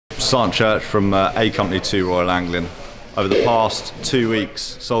Sergeant Church from A Company 2 Royal Anglian. Over the past 2 weeks,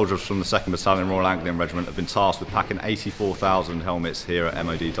 soldiers from the 2nd Battalion Royal Anglian Regiment have been tasked with packing 84,000 helmets here at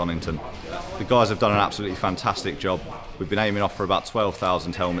MOD Donnington. The guys have done an absolutely fantastic job. We've been aiming off for about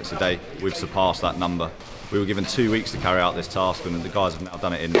 12,000 helmets a day. We've surpassed that number. We were given 2 weeks to carry out this task, and the guys have now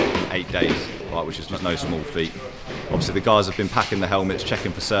done it in 8 days, right, which is just no small feat. Obviously, the guys have been packing the helmets,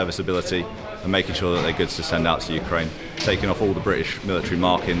 checking for serviceability, and making sure that they're good to send out to Ukraine, taking off all the British military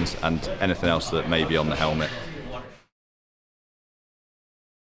markings and anything else that may be on the helmet.